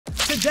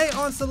Today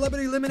on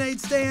Celebrity Lemonade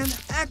Stand,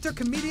 actor,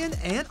 comedian,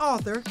 and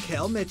author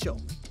Kel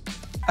Mitchell.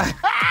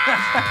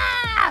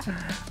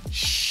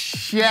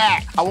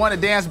 Shaq. I won a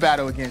dance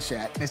battle against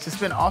Shaq. It's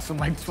just been awesome.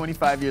 Like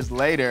 25 years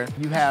later,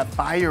 you have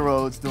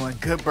 5-year-olds doing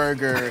Good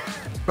Burger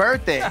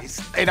birthdays.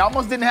 It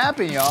almost didn't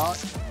happen, y'all.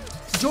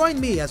 Join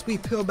me as we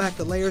peel back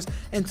the layers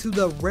into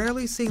the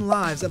rarely seen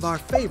lives of our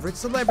favorite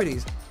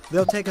celebrities.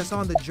 They'll take us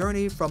on the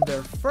journey from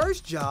their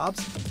first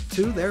jobs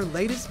to their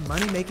latest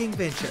money-making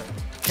venture.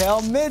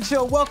 Kel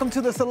Mitchell, welcome to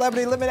the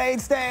Celebrity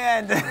Lemonade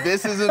Stand.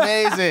 This is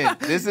amazing.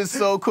 This is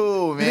so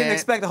cool, man. You didn't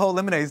expect the whole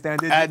lemonade stand,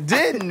 did you? I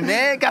didn't,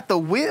 man. Got the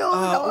wheel.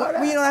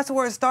 Well, you know, that's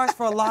where it starts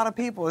for a lot of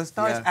people. It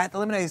starts Yeah. at the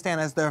lemonade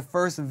stand as their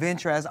first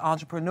venture as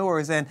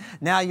entrepreneurs, and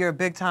now you're a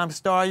big-time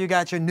star. You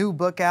got your new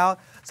book out.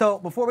 So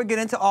before we get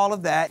into all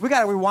of that, we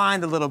got to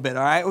rewind a little bit,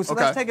 all right? So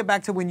let's take it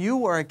back to when you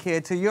were a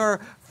kid, to your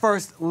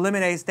first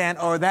lemonade stand,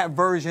 or that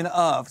version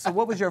of. So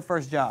what was your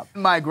first job?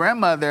 My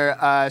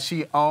grandmother,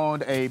 she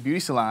owned a beauty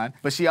salon,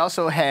 but she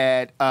also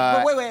had...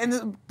 wait,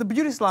 and the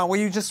beauty salon, were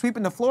you just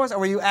sweeping the floors, or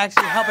were you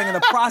actually helping in the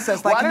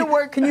process? Like,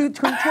 can you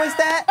twist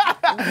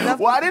that?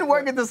 Well, I didn't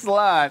work at the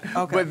salon,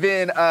 Okay. but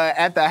then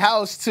at the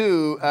house,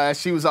 too,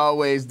 she was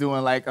always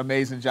doing, like,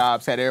 amazing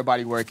jobs, had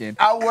everybody working.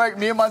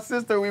 Me and my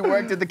sister, we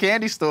worked at the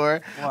candy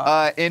store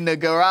in the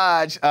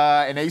garage,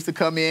 and they used to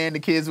come in, the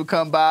kids would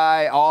come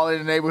by, all in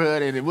the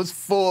neighborhood, and it was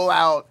full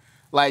out,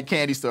 like,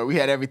 candy store. We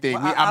had everything.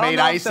 Well, I made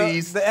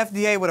ices. The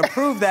FDA would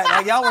approve that.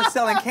 Like, y'all were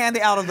selling candy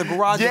out of the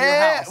garage of your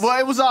house. Well,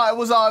 it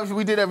was all,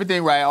 we did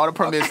everything right, all the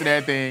permits and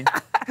everything.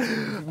 She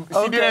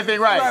did everything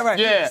right. Right.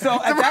 Yeah. So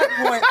at that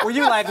point, were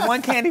you like,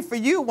 one candy for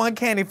you, one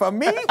candy for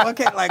me?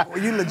 Like, were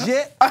you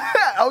legit?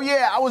 Oh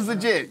yeah, I was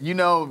legit. You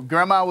know,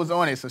 Grandma was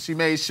on it, so she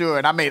made sure,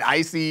 and I made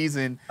ices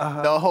and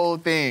the whole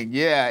thing.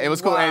 Yeah, it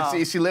was cool. Wow.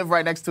 And she lived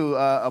right next to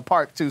a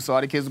park too, so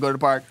all the kids would go to the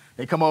park.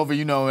 They come over,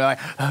 you know, like,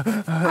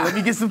 let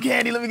me get some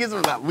candy, let me get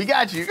some. We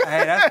got you.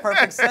 Hey, that's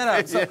perfect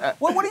setup. So,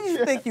 what did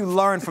you think you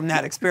learned from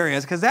that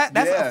experience? Because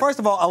that's first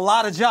of all, a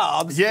lot of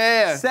jobs.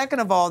 Yeah. Second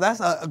of all,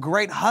 that's a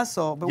great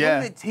hustle. But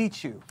what did it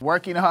teach you?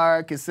 Working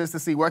hard,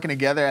 consistency, working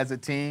together as a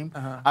team.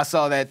 I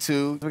saw that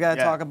too. We got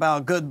to talk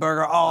about Good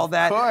Burger, all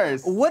that. Of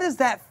course. What does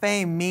that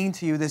fame mean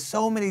to you that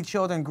so many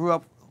children grew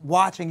up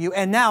watching you,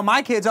 and now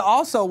my kids are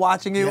also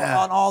watching you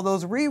on all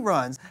those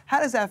reruns? How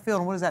does that feel,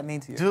 and what does that mean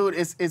to you? Dude,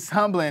 it's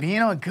humbling.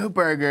 Being on Good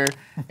Burger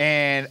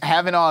and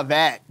having all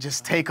that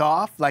just take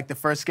off, like the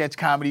first sketch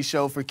comedy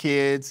show for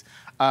kids,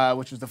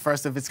 which was the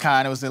first of its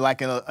kind. It was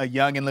like a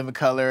Young and Living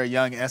Color, a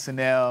young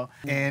SNL,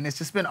 and it's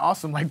just been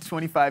awesome. Like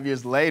 25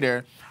 years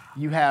later,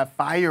 you have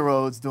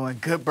 5-year-olds doing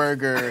Good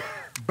Burger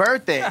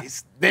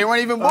birthdays. They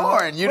weren't even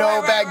born, you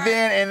know, back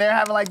then, and they're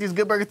having like these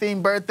Good Burger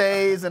themed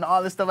birthdays and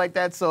all this stuff like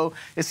that. So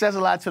it says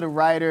a lot to the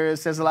writers,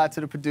 it says a lot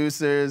to the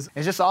producers.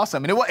 It's just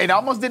awesome. And it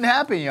almost didn't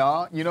happen,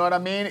 y'all. You know what I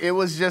mean? It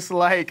was just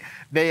like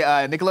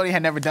Nickelodeon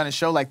had never done a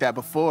show like that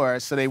before,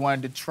 so they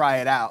wanted to try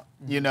it out,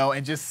 you know,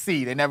 and just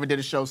see. They never did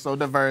a show so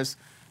diverse,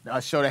 a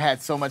show that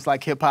had so much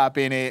like hip hop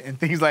in it and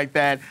things like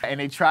that. And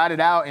they tried it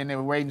out, and the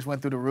ratings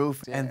went through the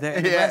roof. And the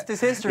rest is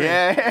history.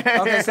 Yeah.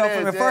 Okay, so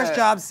from your first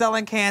job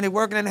selling candy,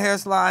 working in a hair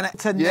salon,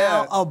 to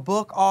now a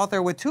book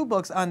author with 2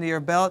 books under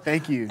your belt.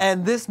 Thank you.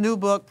 And this new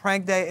book,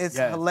 Prank Day, is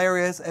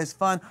hilarious, it's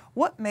fun.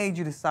 What made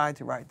you decide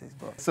to write this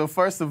book? So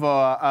first of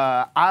all,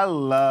 I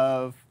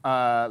love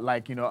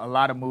like, you know, a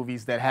lot of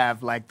movies that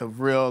have like the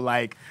real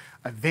like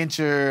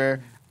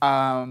adventure,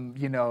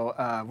 you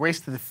know, race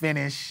to the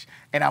finish.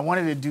 And I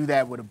wanted to do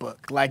that with a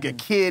book, like a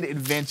kid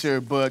adventure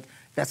book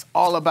that's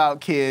all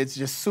about kids,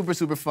 just super,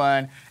 super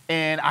fun.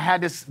 And I had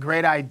this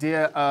great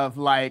idea of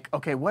like,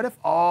 okay, what if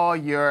all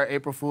your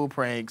April Fool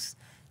pranks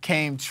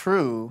came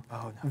true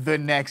the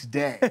next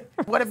day?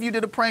 What if you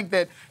did a prank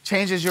that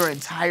changes your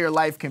entire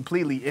life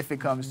completely if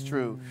it comes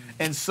true?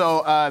 And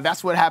so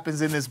that's what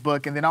happens in this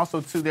book. And then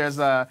also, too, there's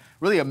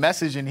really a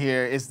message in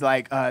here, is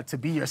like to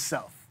be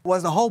yourself.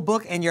 Was the whole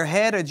book in your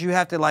head, or did you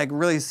have to like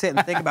really sit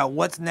and think about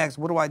what's next?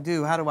 What do I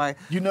do? How do I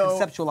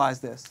conceptualize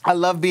this? I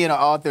love being an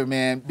author,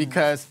 man,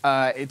 because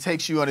it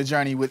takes you on a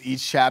journey with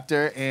each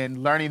chapter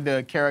and learning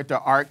the character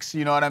arcs,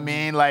 you know what I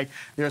mean? Like,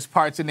 there's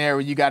parts in there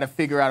where you got to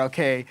figure out,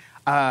 okay,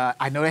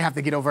 I know they have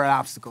to get over an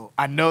obstacle.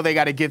 I know they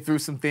got to get through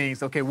some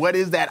things. Okay, what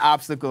is that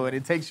obstacle? And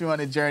it takes you on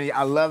a journey.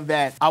 I love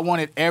that. I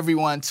wanted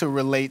everyone to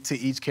relate to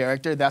each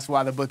character. That's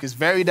why the book is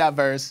very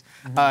diverse.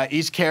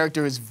 Each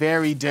character is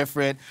very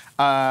different.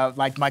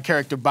 Like my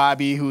character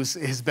Bobby, who's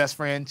his best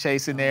friend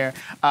Chase in there.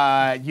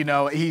 You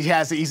know, he's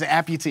an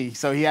amputee,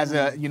 so he has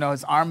you know,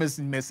 his arm is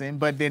missing,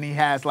 but then he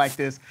has like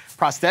this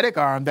prosthetic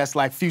arm that's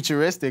like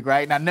futuristic,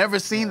 right? And I've never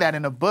seen that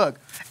in a book.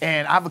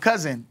 And I have a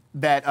cousin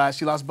that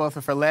she lost both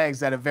of her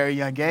legs at a very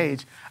young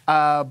age.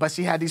 But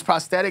she had these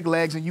prosthetic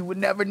legs, and you would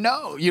never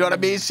know. You know what I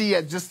mean? She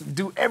had just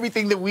do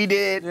everything that we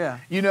did. Yeah.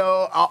 You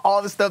know,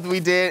 all the stuff that we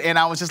did, and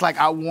I was just like,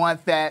 I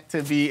want that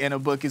to be in a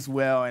book as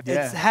well. And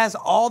it has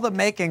all the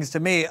makings to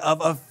me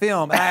of a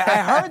film. And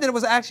I heard that it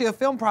was actually a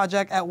film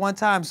project at one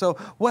time. So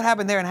what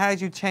happened there, and how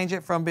did you change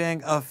it from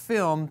being a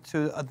film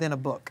to then a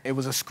book? It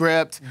was a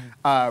script,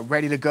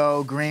 ready to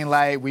go, green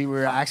light. We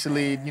were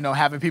actually, you know,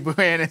 having people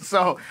in. And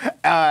so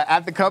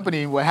at the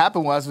company, what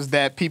happened was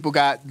that people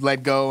got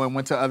let go and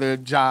went to other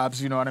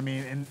jobs, you know what I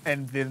mean?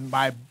 And then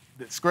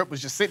the script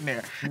was just sitting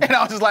there. And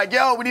I was just like,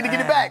 yo, we need to get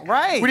it back.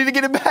 Right. We need to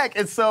get it back.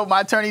 And so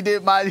my attorney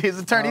did his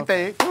attorney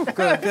thing.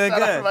 Good.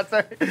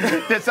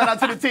 Shout out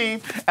to the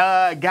team.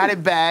 Got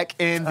it back.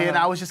 And then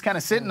I was just kind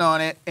of sitting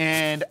on it.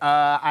 And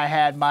I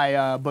had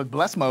my book,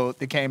 Bless Mode,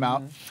 that came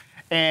out.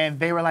 And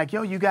they were like,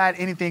 yo, you got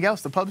anything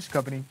else, the publishing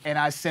company? And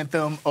I sent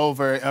them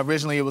over.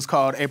 Originally, it was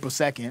called April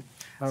 2nd.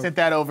 Sent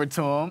that over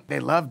to them. They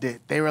loved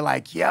it. They were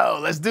like, yo,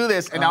 let's do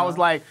this. And I was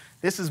like,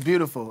 this is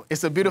beautiful.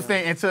 It's a beautiful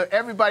thing. And to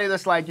everybody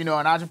that's like, you know,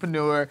 an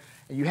entrepreneur,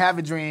 and you have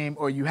a dream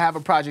or you have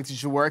a project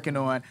that you're working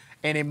on,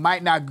 and it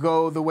might not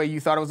go the way you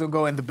thought it was gonna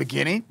go in the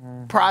beginning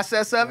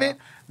process of it,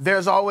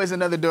 there's always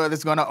another door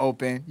that's gonna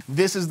open.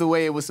 This is the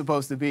way it was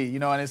supposed to be, you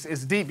know, and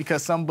it's deep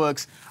because some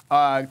books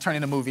turn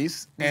into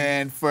movies.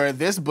 And for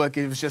this book,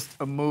 it was just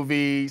a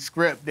movie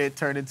script that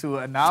turned into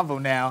a novel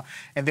now.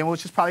 And then we'll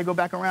just probably go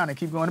back around and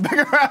keep going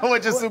back around,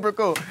 which is super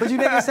cool. But you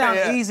make it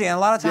sound easy, and a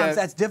lot of times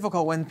that's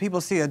difficult when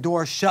people see a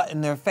door shut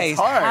in their face.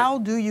 How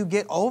do you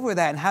get over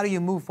that, and how do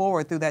you move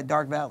forward through that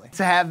dark valley?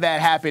 To have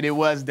that happen, it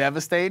was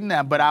devastating,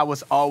 but I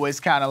was always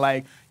kind of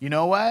like, you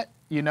know what?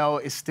 You know,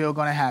 it's still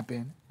gonna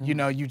happen. You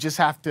know, you just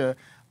have to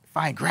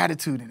find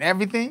gratitude in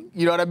everything.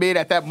 You know what I mean?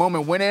 At that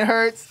moment when it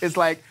hurts, it's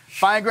like,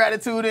 find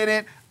gratitude in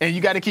it, and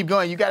you gotta keep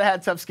going. You gotta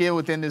have tough skin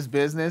within this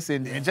business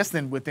and just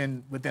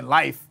within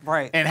life.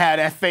 Right. And have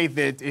that faith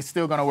that it's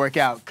still gonna work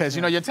out. Because,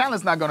 you know, your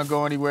talent's not gonna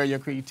go anywhere, your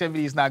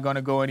creativity is not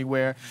gonna go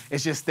anywhere.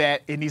 It's just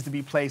that it needs to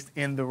be placed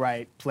in the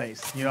right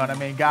place. You know what I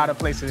mean? Gotta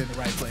place it in the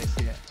right place,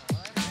 yeah.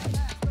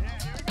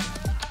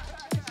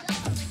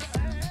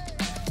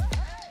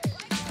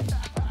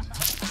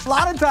 A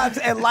lot of times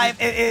in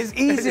life, it is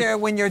easier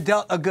when you're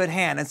dealt a good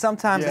hand. And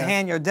sometimes the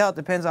hand you're dealt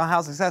depends on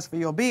how successful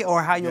you'll be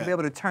or how you'll be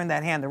able to turn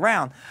that hand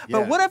around.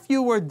 But what if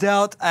you were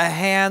dealt a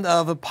hand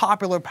of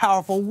popular,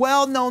 powerful,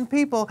 well-known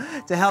people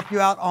to help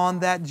you out on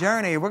that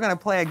journey? We're going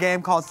to play a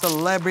game called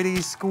Celebrity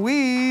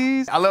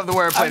Squeeze. I love the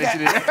wordplay that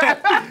you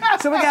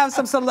did. So we have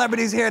some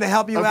celebrities here to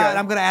help you out. And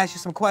I'm going to ask you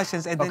some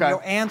questions, and then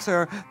you'll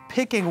answer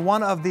picking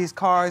one of these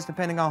cards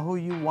depending on who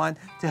you want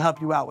to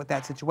help you out with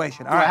that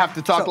situation. Do I have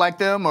to talk like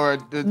them, or?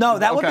 No,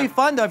 that would be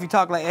fun though if you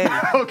talk like Eddie.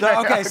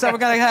 Okay, so we're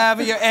gonna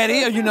have your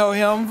Eddie. You know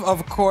him,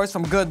 of course,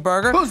 from Good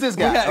Burger. Who's this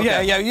guy?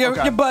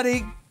 Your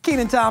buddy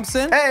Keenan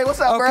Thompson. Hey,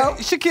 what's up, bro?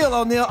 Shaquille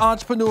O'Neal,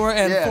 entrepreneur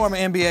and former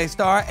NBA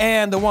star,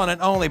 and the one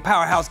and only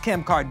powerhouse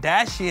Kim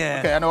Kardashian.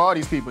 Okay, I know all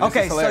these people.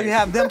 Okay, so you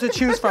have them to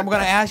choose from. We're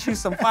gonna ask you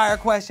some fire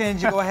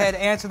questions. You go ahead,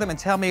 answer them, and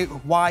tell me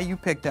why you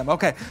picked them.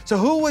 Okay, so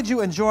who would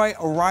you enjoy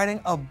writing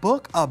a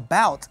book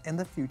about in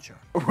the future?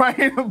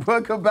 Writing a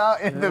book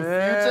about in the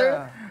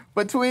future?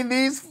 Between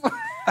these?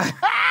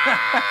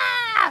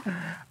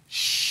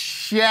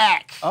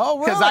 Shaq. Oh,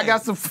 really? Because I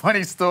got some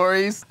funny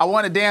stories. I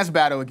won a dance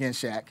battle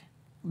against Shaq.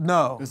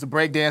 No. It was a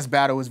break dance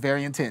battle. It was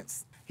very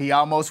intense. He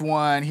almost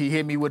won. He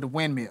hit me with a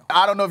windmill.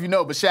 I don't know if you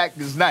know, but Shaq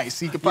is nice.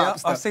 He can pop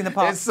stuff. I've seen the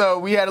pop. And so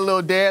we had a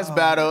little dance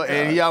battle,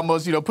 and he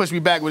almost, you know, pushed me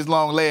back with his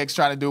long legs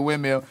trying to do a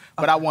windmill.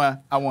 But I won.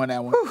 I won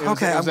that one.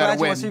 Okay, I'm glad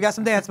you won. So you got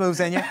some dance moves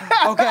in you.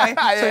 Okay,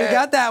 so you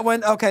got that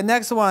one. Okay,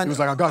 next one. He was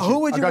like, I got you. Who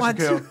would you want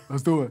to?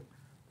 Let's do it.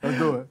 Let's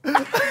do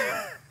it.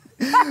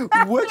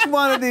 Which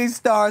one of these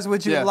stars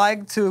would you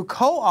like to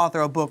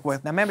co-author a book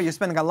with? Now, remember, you're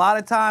spending a lot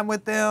of time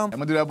with them. I'm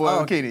going to do that boy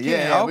with Keenan.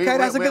 Yeah, okay,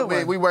 that's a good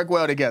one. We work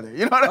well together.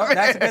 You know what I mean?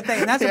 That's a good thing.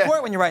 And that's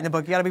important when you're writing a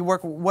book. You got to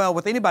work well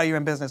with anybody you're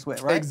in business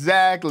with, right?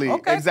 Exactly.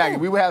 Okay, exactly.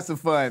 cool. We would have some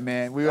fun,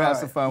 man. We would have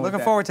some fun with that.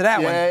 Looking forward to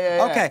that one.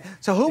 Yeah. Okay,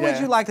 so who would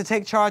you like to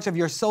take charge of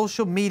your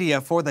social media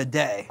for the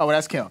day? Oh,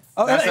 that's Kim.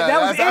 Oh,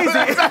 that was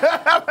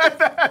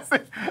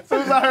easy. As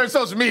soon as I heard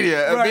social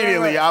media,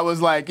 immediately I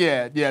was like,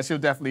 yeah, she'll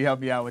definitely help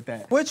me out with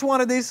that. Which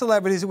one of these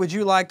celebrities would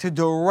you like to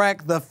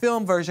direct the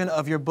film version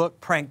of your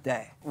book, Prank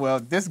Day? Well,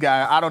 this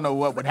guy, I don't know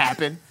what would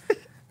happen.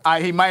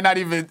 He might not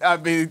even,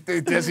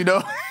 just, you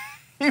know,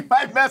 he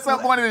might mess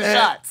up one of the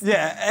shots.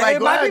 Yeah, like,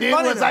 it might be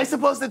funny, was I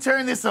supposed to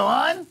turn this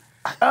on?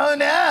 Oh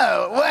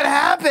no, what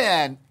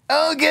happened?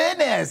 Oh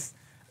goodness,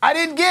 I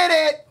didn't get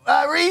it.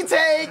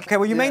 Retake. Okay,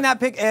 well, you may not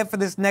pick Ed for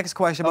this next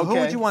question, but who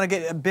would you want to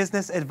get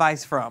business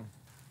advice from?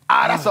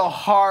 That's a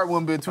hard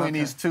one between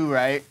these two,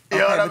 right? You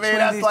know what I mean?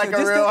 That's like a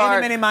real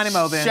hard. Any, money,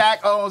 mo, then.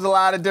 Shaq owns a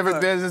lot of different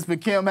businesses, but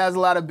Kim has a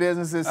lot of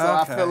businesses, so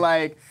I feel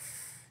like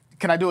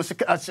Can I do a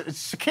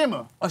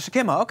Shakima? Oh,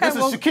 Shakima. Okay. This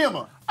is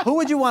Shakima. Who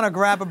would you want to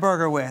grab a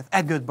burger with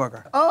at Good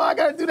Burger? Oh, I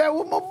gotta do that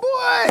with my boy.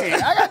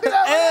 I gotta do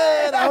that with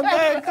Ed,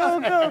 okay,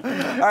 cool.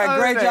 All right,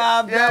 great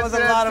job. That was a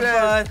lot of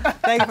fun.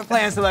 Thank you for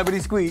playing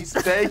Celebrity Squeeze.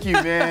 Thank you,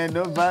 man.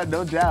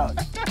 No doubt.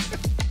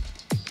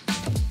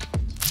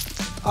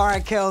 All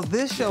right, Kels,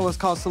 this show is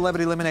called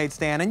Celebrity Lemonade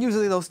Stand, and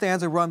usually those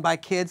stands are run by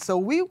kids, so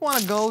we want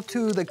to go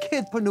to the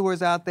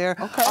kidpreneurs out there,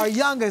 our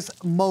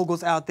youngest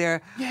moguls out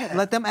there,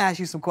 let them ask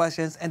you some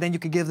questions, and then you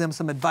can give them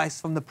some advice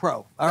from the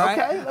pro, all right?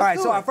 Okay, all right,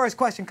 so our first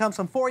question comes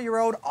from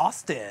 4-year-old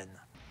Austin.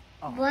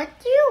 What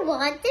do you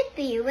want to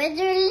be when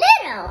you're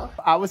little?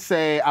 I would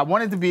say I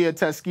wanted to be a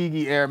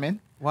Tuskegee Airman.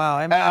 Wow,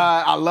 amen.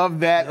 I love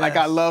that. Yes. Like,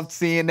 I loved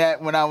seeing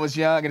that when I was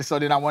young, and so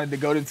then I wanted to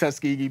go to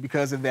Tuskegee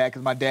because of that,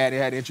 because my dad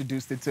had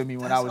introduced it to me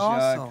when I was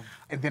young.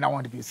 And then I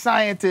wanted to be a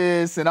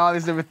scientist and all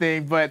these different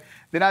things, but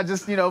then I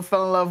just,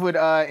 fell in love with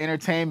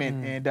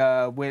entertainment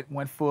and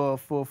went full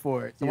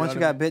for it. So once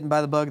you got bitten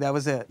by the bug, that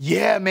was it?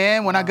 Yeah,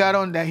 man. When I got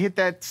on, I hit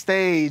that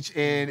stage,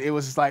 and it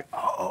was just like,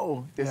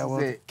 oh, this is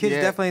it. Kids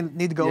definitely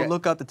need to go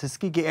look up the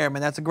Tuskegee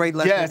Airmen. That's a great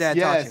lesson your dad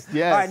taught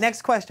you. All right,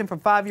 next question from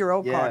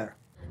 5-year-old Carter.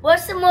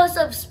 What's the most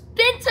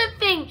expensive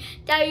thing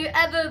that you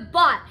ever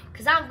bought?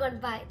 Because I'm going to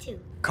buy it too.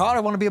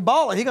 Carter want to be a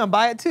baller. He going to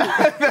buy it too.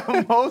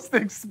 The most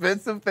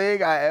expensive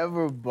thing I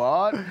ever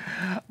bought?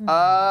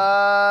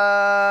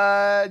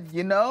 I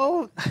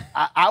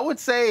would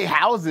say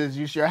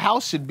houses. Your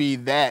house should be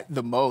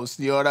the most.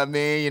 You know what I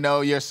mean?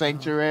 Your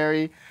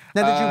sanctuary.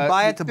 Now, did you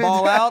buy it to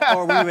ball out,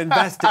 or were you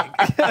investing?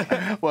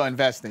 Well,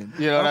 investing.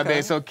 You know what I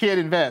mean? So, kid,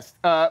 invest.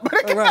 right.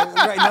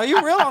 No,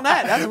 you real on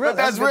that. That's real.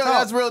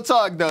 That's real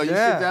talk, though. You should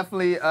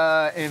definitely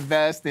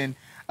invest in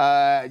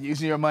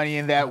using your money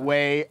in that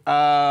way.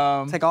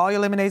 Take all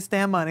your lemonade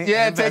stand money.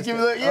 Yeah, and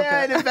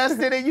invest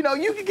in it. You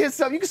can get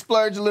some. You can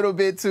splurge a little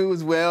bit too,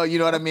 as well. You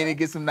know what I mean? And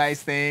get some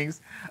nice things.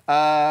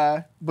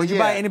 But did you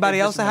buy anybody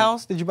else a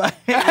house? Did you buy?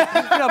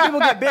 People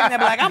get big and they're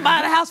like, I'm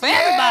buying a house for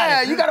everybody.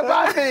 Yeah, you gotta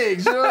buy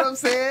things. You know what I'm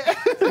saying?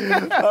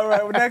 All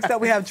right. Well, next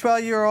up we have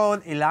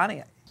 12-year-old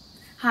Ilania.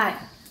 Hi.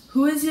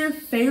 Who is your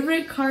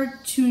favorite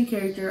cartoon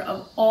character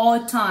of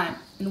all time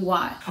and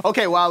why?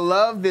 Okay, well, I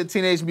love the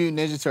Teenage Mutant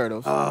Ninja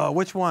Turtles.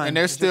 Which one? And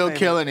they're still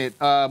killing it.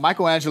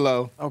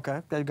 Michelangelo.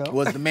 Okay, there you go.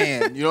 Was the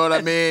man. You know what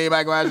I mean?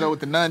 Michelangelo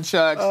with the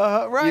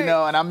nunchucks. Right.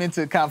 And I'm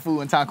into Kung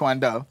Fu and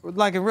Taekwondo.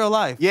 Like in real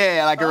life?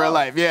 Yeah, like in real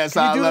life. Yeah,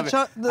 so I love it.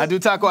 I do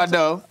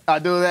Taekwondo. I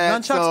do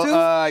that. Nunchucks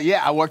too?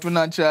 Yeah, I worked with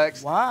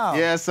nunchucks. Wow.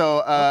 Yeah,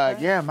 so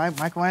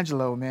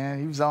Michelangelo, man,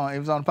 he was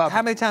on pop.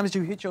 How many times did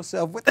you hit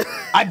yourself with it?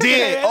 I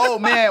did. Oh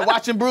man,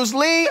 watching Bruce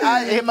Lee,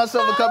 I hit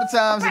myself a couple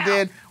times, and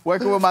then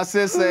working with my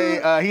sensei,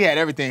 he had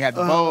everything. He had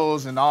the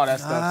bows and all that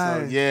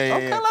stuff. So yeah.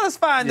 Okay, let us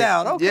find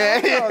out.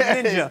 Okay,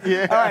 ninja.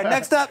 Yeah. All right,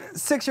 next up,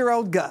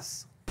 6-year-old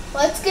Gus.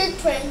 What's a good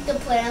prank to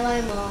play on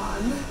my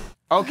mom?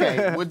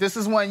 Okay, well, this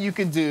is one you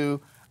can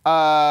do.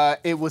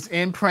 It was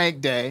in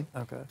prank day.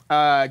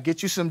 Okay.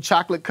 Get you some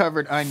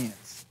chocolate-covered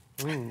onions.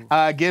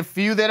 Get a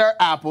few that are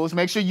apples.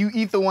 Make sure you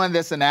eat the one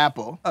that's an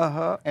apple.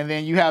 And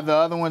then you have the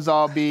other ones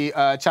all be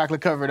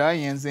chocolate-covered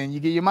onions, and you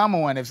give your mama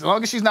one. As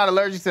long as she's not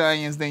allergic to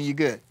onions, then you're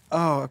good.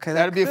 Oh, okay.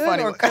 That'd be a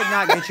funny one. Could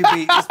not get you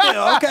beat.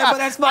 Still, okay, but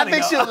that's funny. I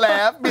think she'll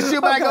laugh. But she'll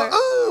might go,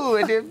 ooh,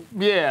 and then,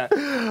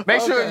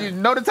 Make sure you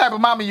know the type of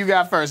mama you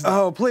got first.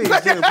 Though. Oh, please,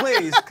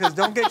 please, because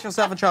don't get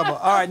yourself in trouble.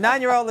 All right,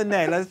 9-year-old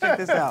Lene, let's check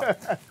this out.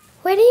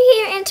 Where do you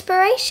get your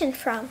inspiration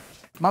from?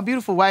 My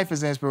beautiful wife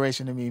is an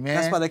inspiration to me, man.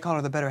 That's why they call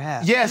her the better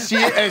half. Yes, she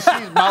is.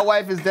 My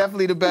wife is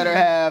definitely the better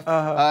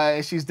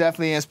half. She's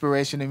definitely an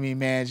inspiration to me,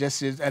 man.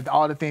 Just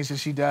all the things that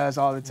she does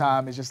all the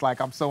time. It's just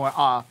like I'm so in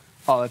awe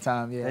all the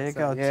time. Yeah. There you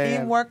go.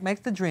 Teamwork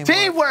makes the dream work.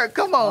 Teamwork.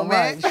 Come on,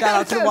 man. Shout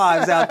out to the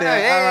wives out there.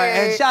 All right.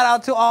 And shout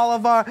out to all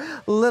of our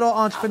little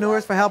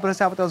entrepreneurs for helping us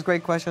out with those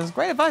great questions.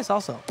 Great advice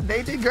also.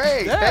 They did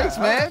great. Thanks,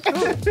 man.